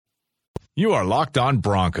You are Locked On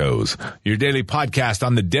Broncos, your daily podcast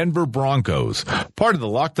on the Denver Broncos, part of the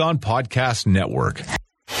Locked On Podcast Network. This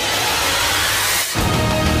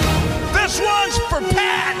one's for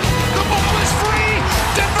Pat. The ball is free.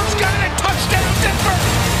 Denver's got it. Touchdown, Denver.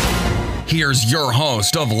 Here's your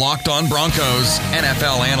host of Locked On Broncos,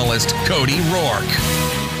 NFL analyst Cody Roark.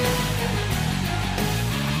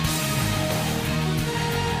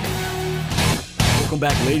 Welcome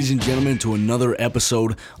back, ladies and gentlemen, to another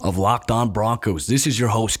episode of Locked On Broncos. This is your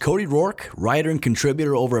host, Cody Roark, writer and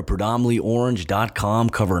contributor over at predominantlyorange.com,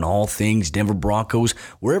 covering all things Denver Broncos,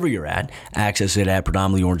 wherever you're at. Access it at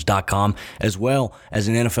predominantlyorange.com, as well as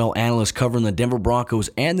an NFL analyst covering the Denver Broncos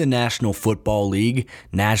and the National Football League.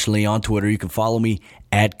 Nationally on Twitter, you can follow me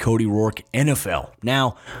at Cody Roark NFL.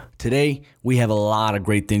 Now, today we have a lot of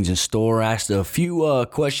great things in store. I asked a few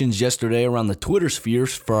questions yesterday around the Twitter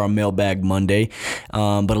spheres for our Mailbag Monday,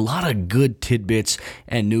 but a lot of good tidbits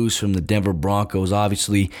and news from the Denver Broncos,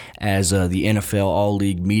 obviously, as the NFL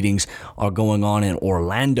All-League meetings are going on in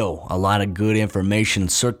Orlando. A lot of good information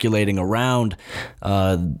circulating around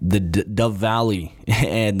the Dove Valley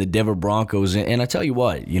and the Denver Broncos. And I tell you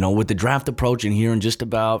what, with the draft approaching here in just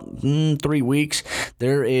about 3 weeks,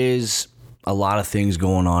 there is a lot of things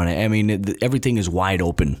going on. I mean, everything is wide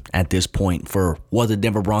open at this point for what the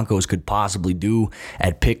Denver Broncos could possibly do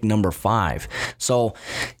at pick number 5. So,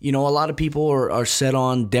 a lot of people are set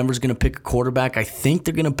on Denver's going to pick a quarterback. I think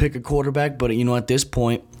they're going to pick a quarterback, but, at this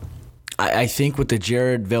point, I think with the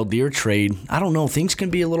Jared Veldheer trade, I don't know, things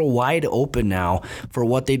can be a little wide open now for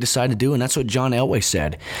what they decide to do, and that's what John Elway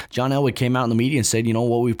said. John Elway came out in the media and said,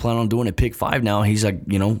 what we plan on doing at pick 5 now. He's like,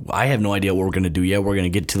 I have no idea what we're going to do yet. We're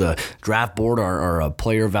going to get to the draft board, our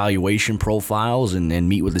player evaluation profiles, and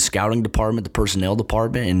meet with the scouting department, the personnel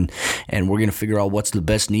department, and we're going to figure out what's the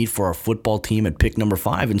best need for our football team at pick number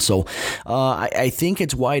 5. And so I think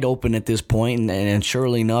it's wide open at this point, and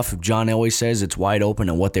surely enough, if John Elway says it's wide open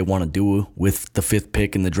and what they want to do with the 5th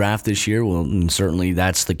pick in the draft this year, well, certainly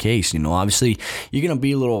that's the case. Obviously, you're going to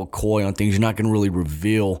be a little coy on things. You're not going to really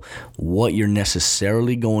reveal what you're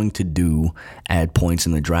necessarily going to do at points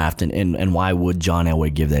in the draft, and why would John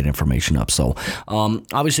Elway give that information up? So,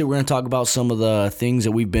 obviously, we're going to talk about some of the things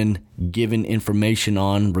that we've been given information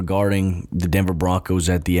on regarding the Denver Broncos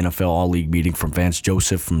at the NFL All-League meeting from Vance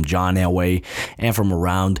Joseph, from John Elway, and from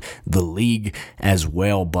around the league as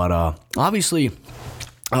well. But obviously,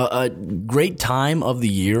 a great time of the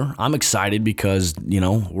year. I'm excited because,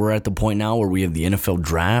 we're at the point now where we have the NFL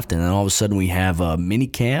draft, and then all of a sudden we have a mini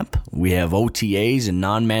camp, we have OTAs and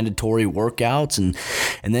non-mandatory workouts, and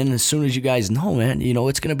then as soon as you guys know, man,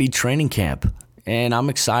 it's going to be training camp. And I'm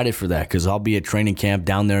excited for that because I'll be at training camp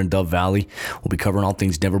down there in Dove Valley. We'll be covering all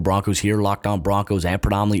things Denver Broncos here, Locked On Broncos at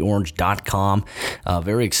predominantlyorange.com.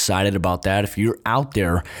 Very excited about that. If you're out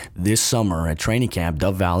there this summer at training camp,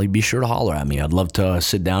 Dove Valley, be sure to holler at me. I'd love to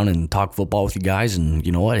sit down and talk football with you guys. And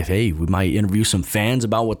you know what? We might interview some fans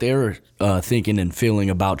about what they're thinking and feeling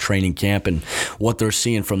about training camp and what they're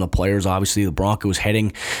seeing from the players. Obviously, the Broncos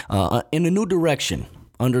heading in a new direction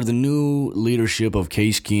under the new leadership of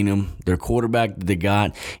Case Keenum, their quarterback that they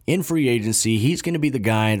got in free agency. He's going to be the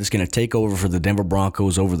guy that's going to take over for the Denver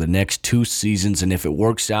Broncos over the next 2 seasons, and if it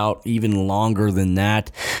works out even longer than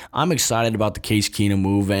that, I'm excited about the Case Keenum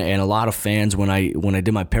move. And a lot of fans, when I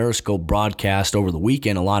did my Periscope broadcast over the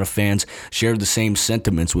weekend, a lot of fans shared the same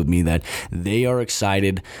sentiments with me that they are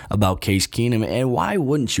excited about Case Keenum, and why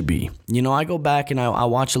wouldn't you be? I go back and I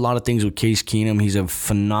watch a lot of things with Case Keenum. He's a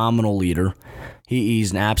phenomenal leader.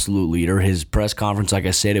 He's an absolute leader. His press conference, like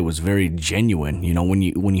I said, it was very genuine. When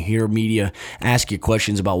you hear media ask you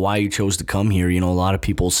questions about why you chose to come here, a lot of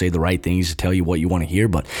people say the right things to tell you what you want to hear.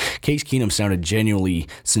 But Case Keenum sounded genuinely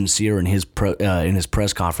sincere in his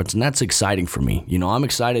press conference, and that's exciting for me. I'm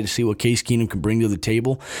excited to see what Case Keenum can bring to the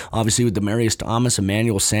table. Obviously, with Demaryius Thomas,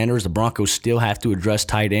 Emmanuel Sanders, the Broncos still have to address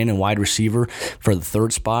tight end and wide receiver for the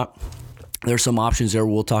 3rd spot. There's some options there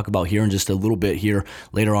we'll talk about here in just a little bit here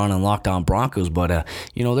later on Locked On Broncos. But,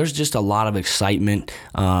 there's just a lot of excitement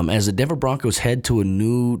as the Denver Broncos head to a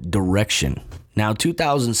new direction. Now,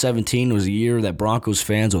 2017 was a year that Broncos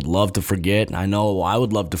fans would love to forget. I know I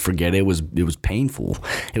would love to forget. It was painful.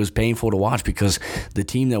 It was painful to watch because the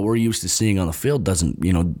team that we're used to seeing on the field doesn't,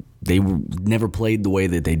 they never played the way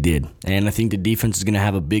that they did. And I think the defense is going to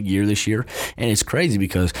have a big year this year. And it's crazy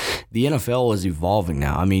because the NFL is evolving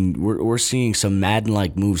now. I mean, we're seeing some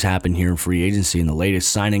Madden-like moves happen here in free agency. And the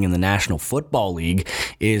latest signing in the National Football League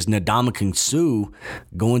is Ndamukong Suh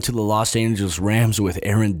going to the Los Angeles Rams with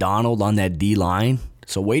Aaron Donald on that D-line.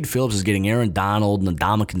 So Wade Phillips is getting Aaron Donald,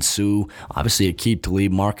 Ndamukong Suh, obviously Aqib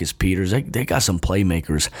Talib, Marcus Peters. They got some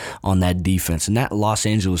playmakers on that defense. And that Los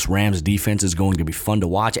Angeles Rams defense is going to be fun to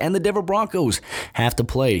watch. And the Denver Broncos have to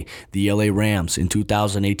play the LA Rams in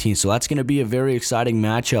 2018. So that's going to be a very exciting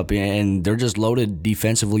matchup. And they're just loaded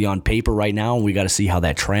defensively on paper right now. And we got to see how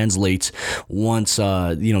that translates once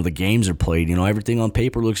the games are played. Everything on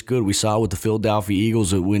paper looks good. We saw it with the Philadelphia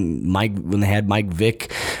Eagles when they had Mike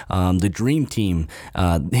Vick, the dream team.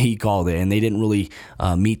 He called it, and they didn't really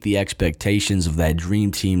meet the expectations of that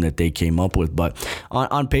dream team that they came up with. But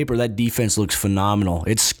on paper, that defense looks phenomenal.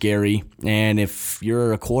 It's scary, and if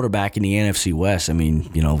you're a quarterback in the NFC West,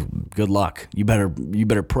 good luck. You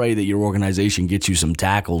better pray that your organization gets you some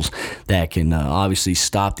tackles that can obviously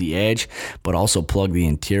stop the edge, but also plug the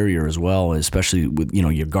interior as well, especially with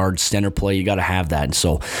your guard center play. You got to have that. And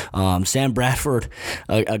so Sam Bradford,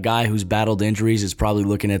 a guy who's battled injuries, is probably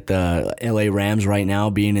looking at the LA Rams right now,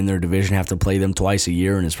 being in their division, have to play them twice a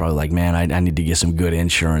year, and it's probably like, man, I need to get some good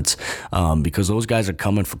insurance because those guys are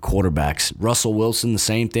coming for quarterbacks. Russell Wilson, the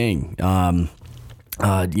same thing. Jimmy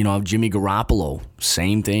Garoppolo,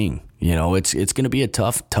 same thing. It's going to be a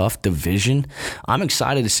tough division. I'm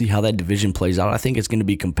excited to see how that division plays out. I think it's going to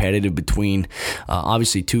be competitive between,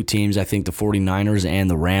 obviously, two teams. I think the 49ers and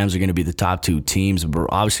the Rams are going to be the top two teams. But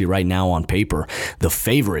obviously, right now on paper, the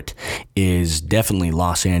favorite is definitely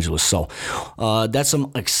Los Angeles. So that's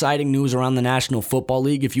some exciting news around the National Football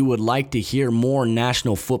League. If you would like to hear more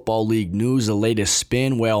National Football League news, the latest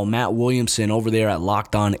spin, well, Matt Williamson over there at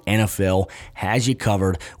Locked On NFL has you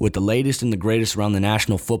covered with the latest and the greatest around the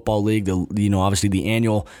National Football League. Obviously the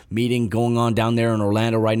annual meeting going on down there in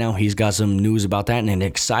Orlando right now. He's got some news about that and an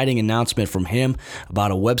exciting announcement from him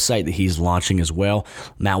about a website that he's launching as well.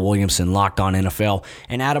 Matt Williamson, Locked On NFL.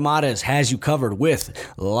 And Adam Adez has you covered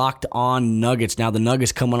with Locked On Nuggets. Now the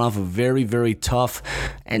Nuggets coming off a very, very tough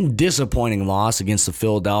and disappointing loss against the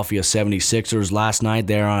Philadelphia 76ers last night.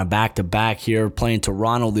 They're on a back-to-back here playing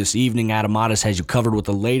Toronto this evening. Adam Adez has you covered with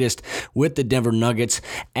the latest with the Denver Nuggets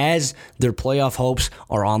as their playoff hopes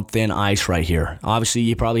are on thin ice right here. Obviously,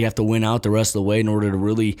 you probably have to win out the rest of the way in order to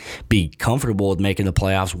really be comfortable with making the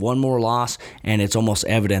playoffs. One more loss, and it's almost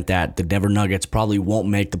evident that the Denver Nuggets probably won't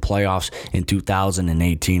make the playoffs in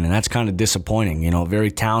 2018, and that's kind of disappointing. A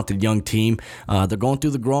very talented young team. They're going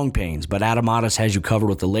through the growing pains, but Adam Adez has you covered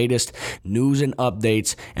with the latest news and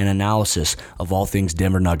updates and analysis of all things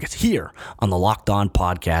Denver Nuggets here on the Locked On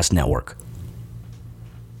Podcast Network.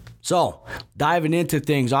 So, diving into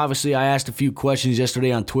things, obviously I asked a few questions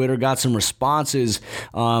yesterday on Twitter, got some responses.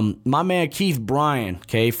 My man Keith Bryan,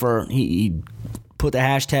 he put the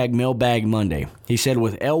hashtag Mailbag Monday. He said,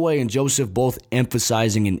 with Elway and Joseph both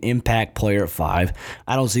emphasizing an impact player at 5,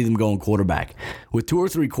 I don't see them going quarterback. With 2 or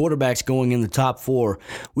 3 quarterbacks going in the top 4,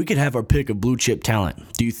 we could have our pick of blue chip talent.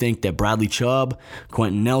 Do you think that Bradley Chubb,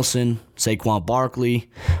 Quentin Nelson, Saquon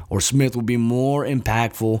Barkley, or Smith will be more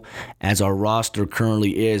impactful as our roster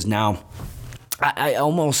currently is? Now, I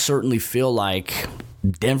almost certainly feel like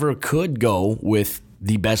Denver could go with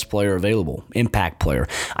the best player available, impact player.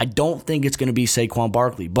 I don't think it's going to be Saquon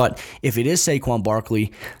Barkley, but if it is Saquon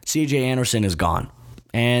Barkley, C.J. Anderson is gone.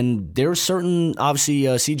 And there's certain,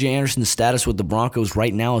 obviously, C.J. Anderson's status with the Broncos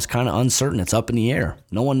right now is kind of uncertain. It's up in the air.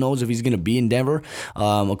 No one knows if he's going to be in Denver.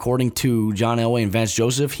 According to John Elway and Vance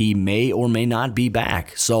Joseph, he may or may not be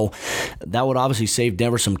back. So that would obviously save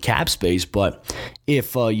Denver some cap space. But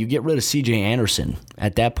if you get rid of C.J. Anderson,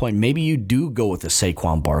 at that point, maybe you do go with a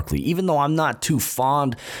Saquon Barkley. Even though I'm not too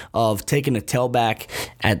fond of taking a tailback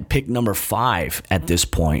at pick number 5 at this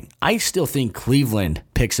point, I still think Cleveland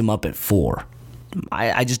picks him up at 4.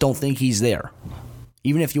 I just don't think he's there.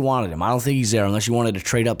 Even if you wanted him, I don't think he's there unless you wanted to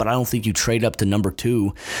trade up, but I don't think you trade up to number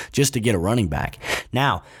 2 just to get a running back.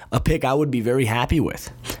 Now, a pick I would be very happy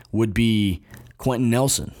with would be Quentin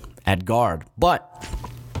Nelson at guard, but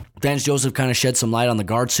Vance Joseph kind of shed some light on the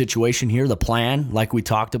guard situation here. The plan, like we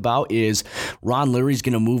talked about, is Ron Leary's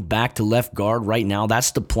going to move back to left guard right now.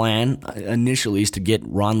 That's the plan initially, is to get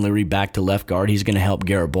Ron Leary back to left guard. He's going to help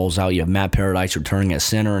Garrett Bowles out. You have Matt Paradise returning at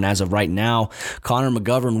center, and as of right now, Connor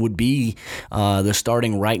McGovern would be the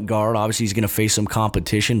starting right guard. Obviously, he's going to face some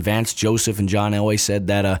competition. Vance Joseph and John Elway said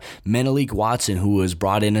that Menelik Watson, who was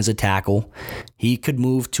brought in as a tackle, he could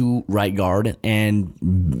move to right guard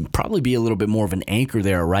and probably be a little bit more of an anchor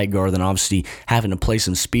there at right guard, then obviously having to play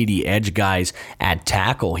some speedy edge guys at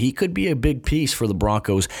tackle. He could be a big piece for the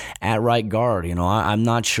Broncos at right guard. I'm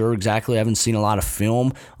not sure exactly. I haven't seen a lot of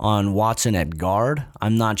film on Watson at guard.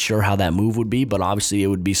 I'm not sure how that move would be, but obviously it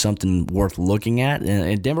would be something worth looking at.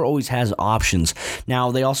 And Denver always has options.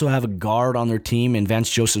 Now, they also have a guard on their team, and Vance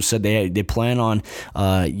Joseph said they plan on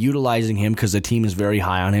utilizing him because the team is very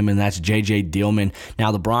high on him, and that's J.J. Dillman.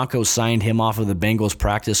 Now, the Broncos signed him off of the Bengals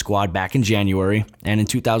practice squad back in January, and in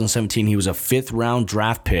 2017, he was a 5th-round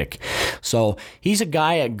draft pick. So he's a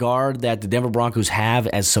guy at guard that the Denver Broncos have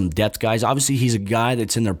as some depth guys. Obviously, he's a guy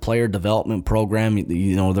that's in their player development program.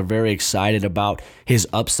 They're very excited about his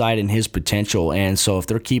upside and his potential, and so if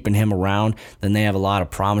they're keeping him around, then they have a lot of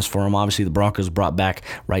promise for him. Obviously, the Broncos brought back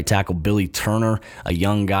right tackle Billy Turner, a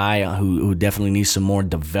young guy who definitely needs some more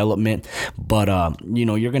development, but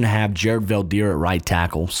you're going to have Jared Veldheer at right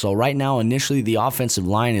tackle. So right now, initially, the offensive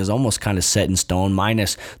line is almost kind of set in stone,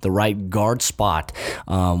 minus the right guard spot,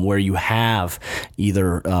 where you have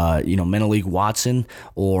either Menelik Watson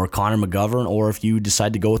or Connor McGovern, or if you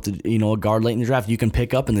decide to go with a guard late in the draft, you can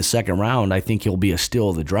pick up in the second round. I think he'll be a steal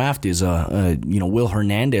of the draft. Is Will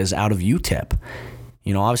Hernandez out of UTEP.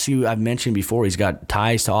 Obviously, I've mentioned before, he's got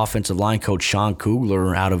ties to offensive line coach Sean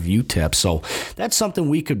Kugler out of UTEP. So that's something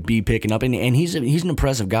we could be picking up. And he's an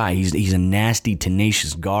impressive guy. He's a nasty,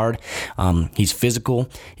 tenacious guard. He's physical.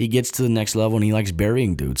 He gets to the next level, and he likes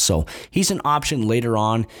burying dudes. So he's an option later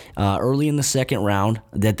on, early in the second round,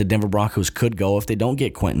 that the Denver Broncos could go if they don't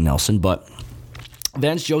get Quentin Nelson. But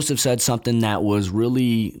Vance Joseph said something that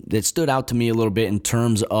stood out to me a little bit in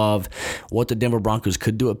terms of what the Denver Broncos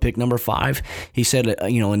could do at pick number 5. He said,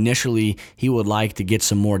 initially he would like to get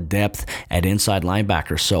some more depth at inside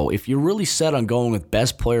linebacker. So if you're really set on going with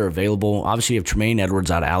best player available, obviously you have Tremaine Edwards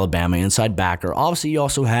out of Alabama, inside backer. Obviously you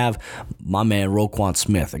also have my man Roquan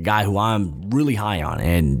Smith, a guy who I'm really high on.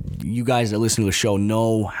 And you guys that listen to the show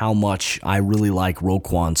know how much I really like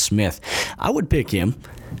Roquan Smith. I would pick him.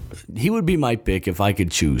 He would be my pick if I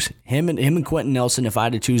could choose. Him and Quentin Nelson, if I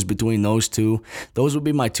had to choose between those two, those would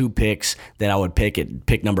be my two picks that I would pick at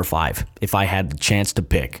pick number 5 if I had the chance to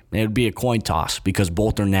pick. It would be a coin toss because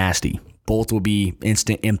both are nasty. Both will be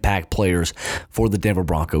instant impact players for the Denver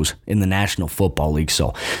Broncos in the National Football League.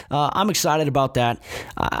 So I'm excited about that.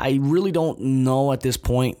 I really don't know at this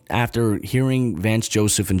point, after hearing Vance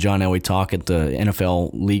Joseph and John Elway talk at the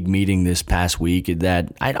NFL League meeting this past week,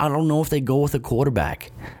 that I don't know if they go with a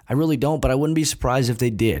quarterback. I really don't, but I wouldn't be surprised if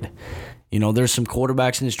they did. There's some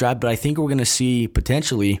quarterbacks in this draft, but I think we're going to see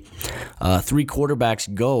potentially 3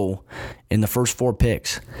 quarterbacks go in the first 4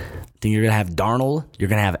 picks. I think you're going to have Darnold, you're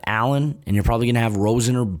going to have Allen, and you're probably going to have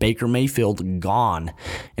Rosen or Baker Mayfield gone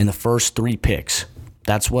in the first 3 picks.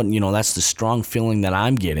 That's that's the strong feeling that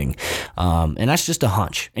I'm getting. And that's just a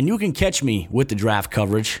hunch. And you can catch me with the draft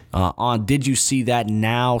coverage on Did You See That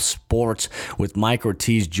Now Sports with Mike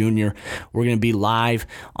Ortiz Jr. We're going to be live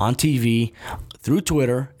on TV, through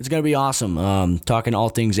Twitter. It's going to be awesome. Talking all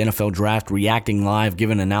things NFL draft, reacting live,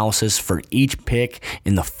 giving analysis for each pick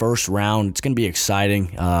in the first round. It's going to be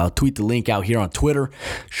exciting. I'll tweet the link out here on Twitter.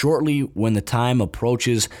 Shortly, when the time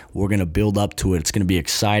approaches, we're going to build up to it. It's going to be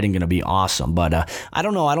exciting, going to be awesome. But I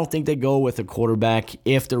don't know. I don't think they go with a quarterback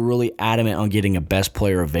if they're really adamant on getting a best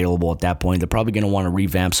player available at that point. They're probably going to want to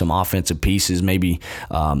revamp some offensive pieces. Maybe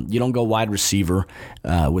you don't go wide receiver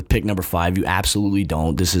with pick number 5. You absolutely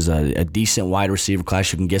don't. This is a decent wide receiver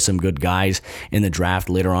class. You can get some good guys in the draft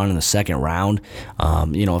later on in the second round.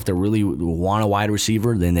 If they really want a wide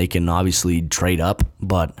receiver, then they can obviously trade up.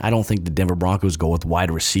 But I don't think the Denver Broncos go with wide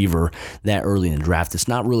receiver that early in the draft. It's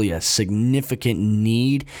not really a significant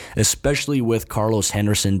need, especially with Carlos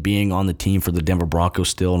Henderson being on the team for the Denver Broncos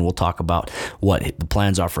still. And we'll talk about what the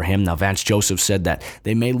plans are for him. Now, Vance Joseph said that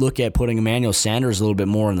they may look at putting Emmanuel Sanders a little bit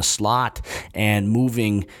more in the slot and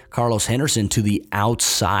moving Carlos Henderson to the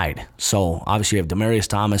outside. So obviously you have Demaryius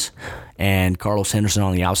Thomas and Carlos Henderson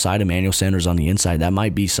on the outside, Emmanuel Sanders on the inside. That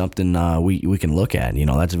might be something we can look at.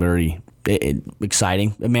 That's very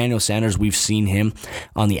exciting. Emmanuel Sanders, we've seen him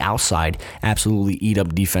on the outside absolutely eat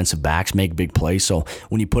up defensive backs, make big plays. So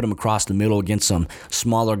when you put him across the middle against some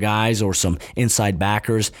smaller guys or some inside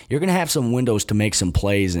backers, you're going to have some windows to make some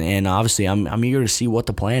plays. And obviously, I'm eager to see what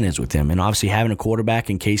the plan is with him. And obviously, having a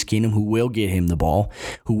quarterback in Case Keenum who will get him the ball,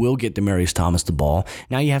 who will get Demaryius Thomas the ball.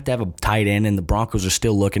 Now you have to have a tight end, and the Broncos are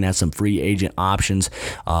still looking at some free agent options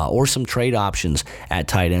or some trade options at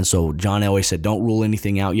tight end. So John Elway said, don't rule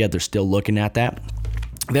anything out yet. They're still looking at that.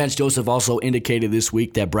 Vance Joseph also indicated this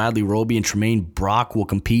week that Bradley Roby and Tremaine Brock will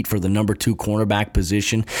compete for the number 2 cornerback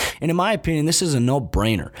position. And in my opinion, this is a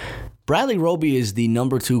no-brainer. Bradley Roby is the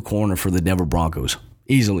number 2 corner for the Denver Broncos,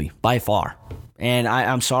 easily, by far. And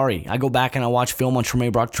I'm sorry. I go back and I watch film on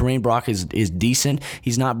Tremaine Brock. Tremaine Brock is decent.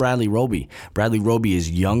 He's not Bradley Roby. Bradley Roby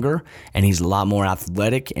is younger, and he's a lot more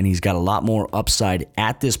athletic, and he's got a lot more upside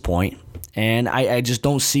at this point. And I just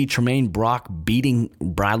don't see Tremaine Brock beating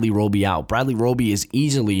Bradley Roby out. Bradley Roby is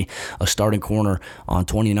easily a starting corner on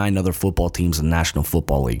 29 other football teams in the National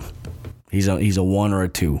Football League. He's a 1 or a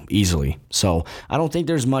 2, easily. So I don't think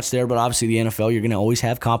there's much there, but obviously the NFL, you're going to always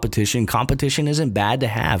have competition. Competition isn't bad to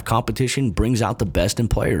have. Competition brings out the best in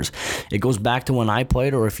players. It goes back to when I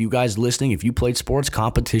played, or if you guys listening, if you played sports,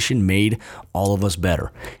 competition made all of us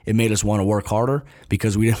better. It made us want to work harder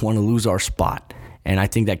because we didn't want to lose our spot. And I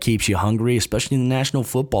think that keeps you hungry, especially in the National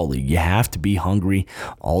Football League. You have to be hungry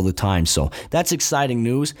all the time. So that's exciting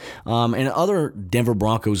news. And other Denver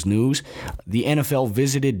Broncos news, the NFL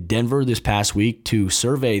visited Denver this past week to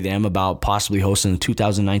survey them about possibly hosting the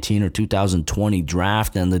 2019 or 2020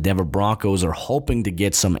 draft. And the Denver Broncos are hoping to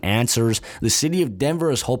get some answers. The city of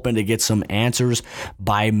Denver is hoping to get some answers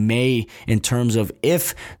by May in terms of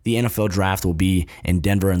if the NFL draft will be in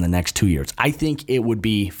Denver in the next 2 years. I think it would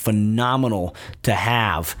be phenomenal to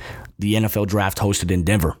have the NFL draft hosted in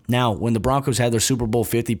Denver. Now, when the Broncos had their Super Bowl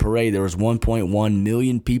 50 parade, there was 1.1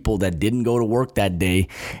 million people that didn't go to work that day,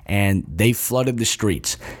 and they flooded the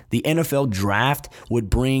streets. The NFL draft would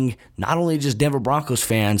bring not only just Denver Broncos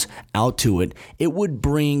fans out to it, it would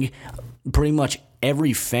bring pretty much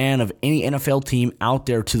every fan of any NFL team out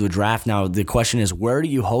there to the draft. Now, the question is, where do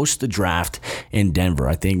you host the draft in Denver?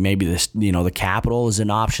 I think maybe the Capitol is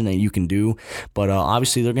an option that you can do, but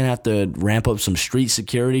obviously they're going to have to ramp up some street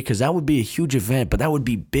security because that would be a huge event, but that would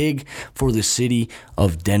be big for the city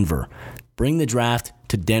of Denver. Bring the draft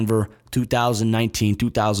to Denver 2019,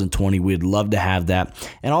 2020. We'd love to have that.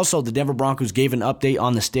 And also, the Denver Broncos gave an update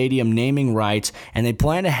on the stadium naming rights, and they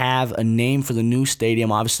plan to have a name for the new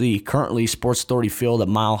stadium. Obviously, currently Sports Authority Field at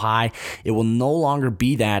Mile High. It will no longer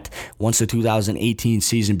be that once the 2018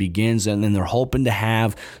 season begins, and then they're hoping to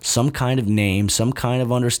have some kind of name, some kind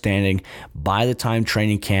of understanding by the time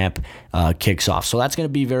training camp kicks off. So that's going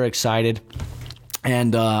to be very excited.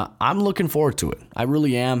 And I'm looking forward to it. I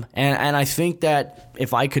really am. And I think that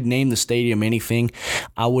if I could name the stadium anything,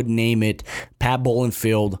 I would name it Pat Bowlen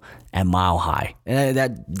Field at Mile High.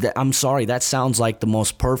 I'm sorry, that sounds like the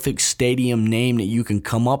most perfect stadium name that you can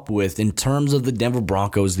come up with in terms of the Denver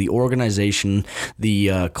Broncos, the organization,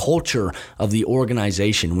 the culture of the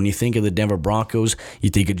organization. When you think of the Denver Broncos, you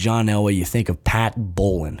think of John Elway, you think of Pat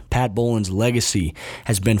Bowlen. Pat Bowlen's legacy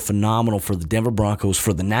has been phenomenal for the Denver Broncos,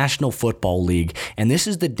 for the National Football League, and this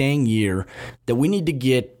is the dang year that we need to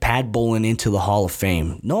get Pat Bowlen into the Hall of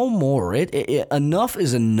Fame. No more. Enough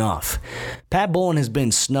is enough. Pat Bowlen has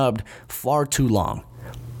been snubbed far too long.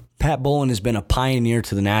 Pat Bowlen has been a pioneer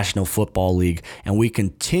to the National Football League, and we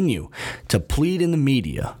continue to plead in the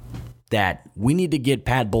media that we need to get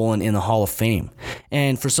Pat Bowlen in the Hall of Fame.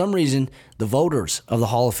 And for some reason, the voters of the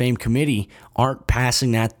Hall of Fame committee aren't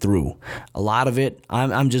passing that through. A lot of it,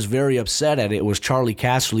 I'm just very upset at it, was Charlie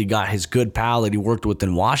Casserly got his good pal that he worked with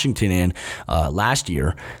in Washington in last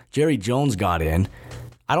year. Jerry Jones got in.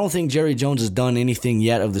 I don't think Jerry Jones has done anything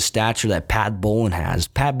yet of the stature that Pat Bowlen has.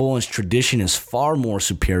 Pat Bowlen's tradition is far more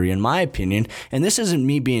superior, in my opinion. And this isn't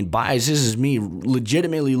me being biased. This is me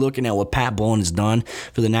legitimately looking at what Pat Bowlen has done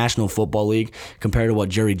for the National Football League compared to what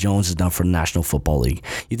Jerry Jones has done for the National Football League.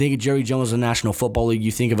 You think of Jerry Jones in the National Football League,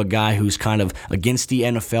 you think of a guy who's kind of against the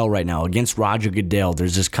NFL right now, against Roger Goodell.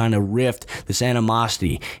 There's this kind of rift, this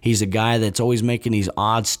animosity. He's a guy that's always making these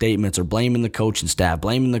odd statements or blaming the coaching staff,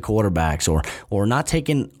 blaming the quarterbacks, or not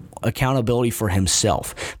taking accountability for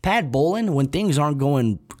himself. Pat Bowlen, when things aren't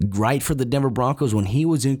going right for the Denver Broncos, when he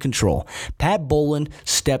was in control, Pat Bowlen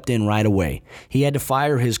stepped in right away. He had to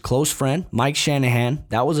fire his close friend, Mike Shanahan.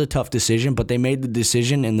 That was a tough decision, but they made the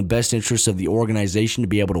decision in the best interest of the organization to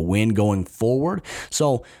be able to win going forward.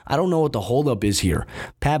 So I don't know what the holdup is here.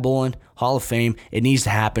 Pat Bowlen, Hall of Fame, it needs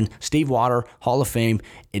to happen. Steve Water, Hall of Fame,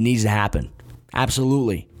 it needs to happen.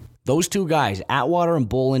 Absolutely. Those two guys, Atwater and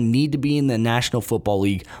Bowlen, need to be in the National Football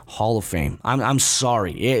League Hall of Fame. I'm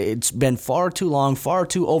sorry. It's been far too long, far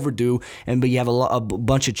too overdue, but you have a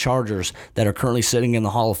bunch of Chargers that are currently sitting in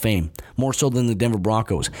the Hall of Fame, more so than the Denver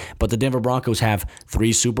Broncos. But the Denver Broncos have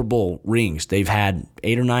 3 Super Bowl rings. They've had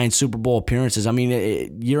 8 or 9 Super Bowl appearances. I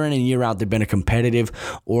mean, year in and year out, they've been a competitive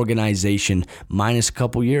organization minus a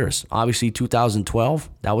couple years. Obviously, 2012,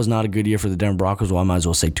 that was not a good year for the Denver Broncos. Well, I might as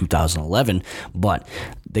well say 2011, but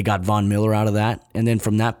they got got Von Miller out of that. And then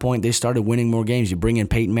from that point, they started winning more games. You bring in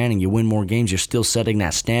Peyton Manning, you win more games. You're still setting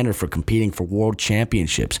that standard for competing for world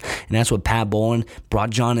championships. And that's what Pat Bowlen brought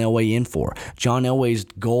John Elway in for. John Elway's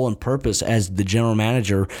goal and purpose as the general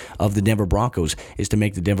manager of the Denver Broncos is to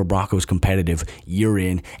make the Denver Broncos competitive year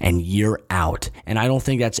in and year out. And I don't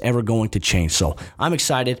think that's ever going to change. So I'm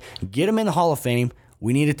excited. Get him in the Hall of Fame.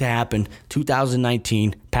 We need it to happen.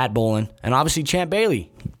 2019, Pat Bowlen, and obviously Champ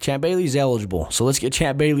Bailey. Champ Bailey's eligible, so let's get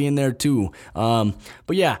Champ Bailey in there too. But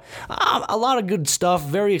yeah, a lot of good stuff.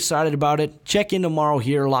 Very excited about it. Check in tomorrow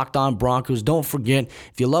here, Locked On Broncos. Don't forget,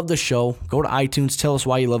 if you love the show, go to iTunes. Tell us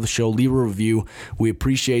why you love the show. Leave a review. We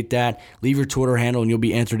appreciate that. Leave your Twitter handle, and you'll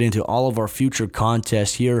be entered into all of our future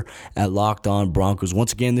contests here at Locked On Broncos.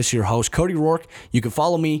 Once again, this is your host, Cody Rourke. You can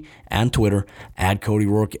follow me on Twitter at Cody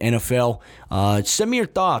Rourke NFL. Send me your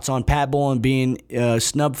thoughts on Pat Bowlen being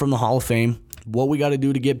snubbed from the Hall of Fame, what we got to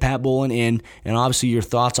do to get Pat Bowlen in, and obviously your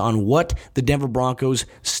thoughts on what the Denver Broncos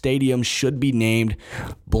stadium should be named,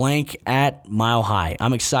 blank at Mile High.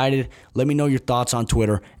 I'm excited. Let me know your thoughts on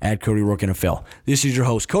Twitter at Cody Rourke NFL. This is your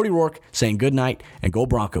host, Cody Rourke, saying good night and go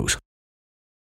Broncos.